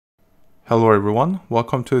Hello everyone,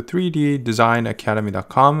 welcome to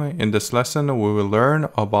 3ddesignacademy.com. In this lesson, we will learn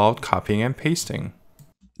about copying and pasting.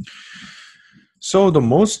 So the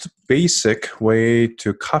most basic way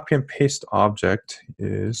to copy and paste object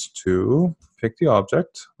is to pick the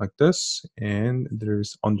object like this, and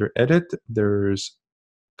there's under edit, there's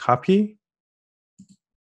copy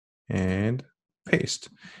and paste.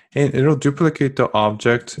 And it'll duplicate the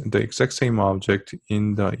object, the exact same object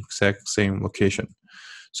in the exact same location.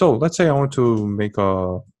 So let's say I want to make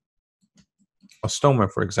a snowman,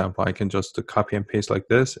 for example. I can just copy and paste like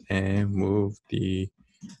this and move the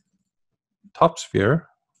top sphere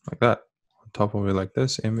like that on top of it like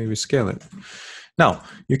this, and maybe scale it. Now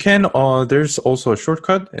you can there's also a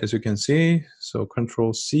shortcut, as you can see. So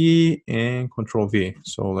Control C and Control V.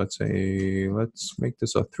 So let's make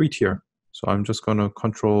this a 3-tier. So I'm just going to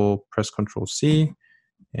press Control C,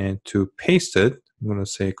 and to paste it I'm going to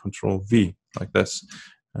say Control V like this.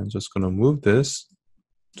 I'm just going to move this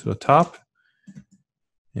to the top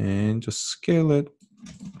and just scale it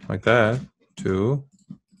like that to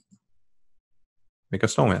make a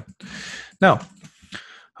snowman. Now,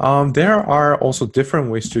 there are also different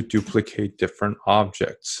ways to duplicate different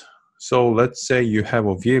objects. So let's say you have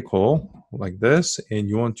a vehicle like this and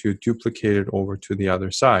you want to duplicate it over to the other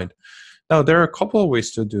side. Now, there are a couple of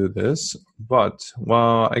ways to do this, but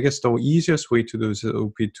well, I guess the easiest way to do this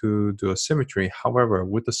would be to do a symmetry. However,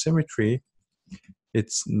 with the symmetry,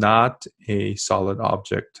 it's not a solid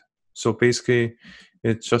object. So basically,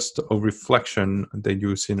 it's just a reflection that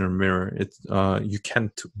you see in a mirror. You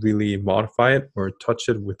can't really modify it or touch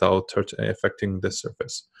it without affecting the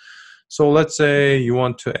surface. So let's say you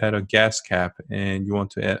want to add a gas cap and you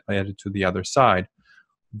want to add it to the other side.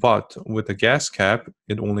 But with the gas cap,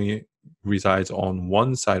 it only resides on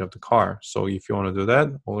one side of the car. So if you want to do that,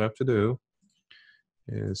 all you have to do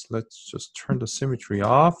is let's just turn the symmetry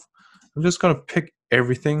off. I'm just going to pick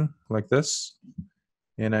everything like this.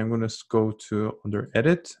 And I'm going to go to under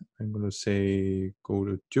edit. I'm going to say go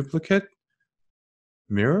to duplicate,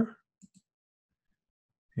 mirror.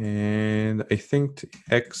 And I think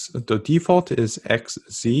the default is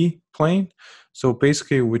XZ plane. So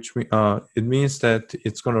basically, it means that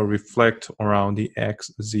it's going to reflect around the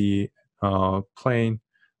XZ plane,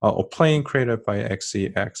 or plane created by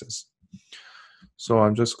XZ axis. So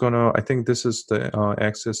I'm just gonna, I think this is the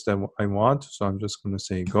axis that I want. So I'm just gonna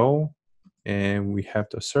say go, and we have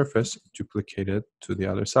the surface duplicated to the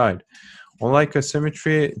other side. Unlike a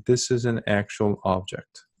symmetry, this is an actual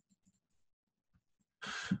object.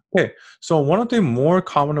 Okay, so one of the more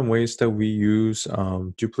common ways that we use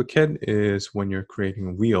duplicate is when you're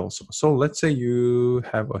creating wheels. So let's say you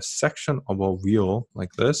have a section of a wheel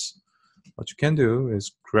like this. What you can do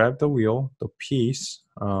is grab the wheel, the piece,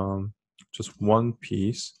 just one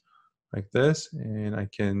piece like this, and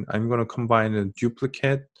I'm going to combine a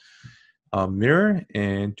duplicate mirror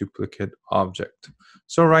and duplicate object.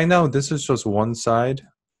 So right now this is just one side.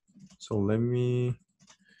 So let me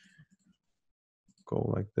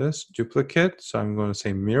go like this, duplicate. So I'm going to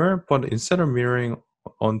say mirror, but instead of mirroring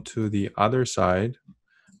onto the other side,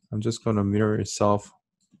 I'm just going to mirror itself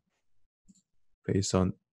based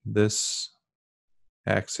on this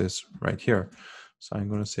axis right here. So I'm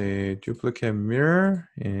going to say duplicate mirror,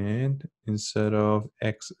 and instead of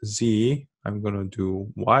XZ, I'm going to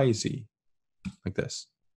do YZ like this.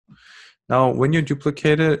 Now, when you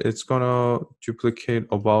duplicate it, it's going to duplicate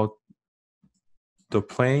about the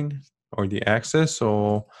plane or the axis.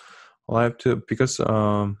 So I'll have to, because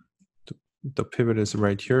the pivot is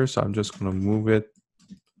right here, so I'm just going to move it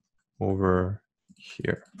over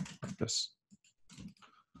here like this.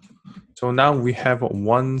 So now we have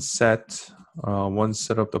one set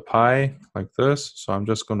of the pie like this. So I'm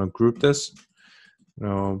just going to group this.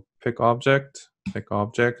 Pick object,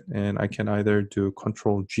 and I can either do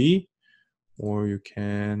Control G, or you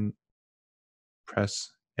can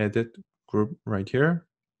press Edit Group right here,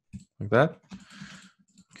 like that.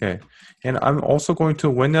 Okay, and I'm also going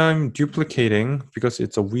to, when I'm duplicating, because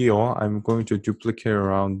it's a wheel, I'm going to duplicate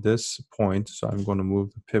around this point. So I'm going to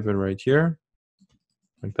move the pivot right here,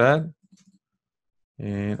 like that.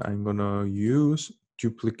 And I'm going to use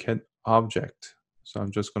duplicate object. So I'm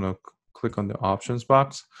just going to click on the options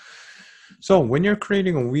box. So when you're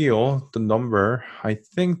creating a wheel, the number, I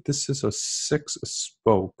think this is a 6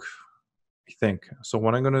 spoke, I think. So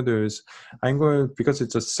what I'm going to do is because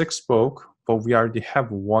it's a 6 spoke, but we already have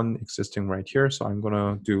one existing right here. So I'm going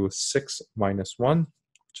to do 6 minus 1,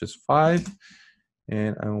 which is 5.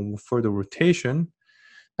 And for the rotation,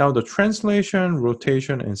 now the translation,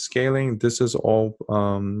 rotation, and scaling, this is all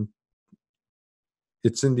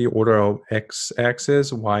it's in the order of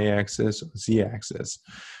x-axis, y-axis, z-axis.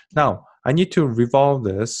 Now, I need to revolve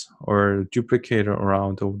this or duplicate it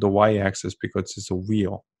around the y-axis because it's a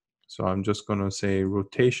wheel. So I'm just going to say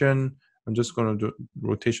rotation. I'm just going to do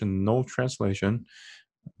rotation, no translation.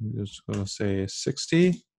 I'm just going to say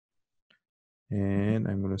 60. And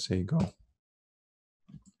I'm going to say go.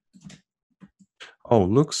 Oh,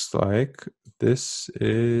 looks like this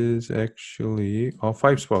is actually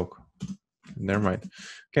 5-spoke. Never mind.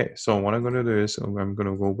 Okay, so what I'm going to do is I'm going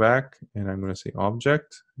to go back and I'm going to say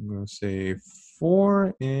object. I'm going to say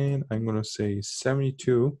 4 and I'm going to say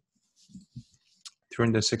 72.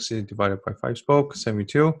 360 divided by 5-spoke,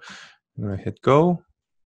 72. I'm going to hit go.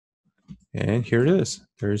 And here it is.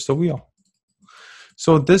 There's the wheel.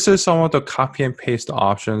 So this is some of the copy and paste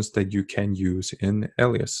options that you can use in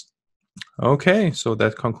Alias. Okay, so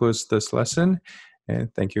that concludes this lesson,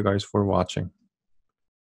 and thank you guys for watching.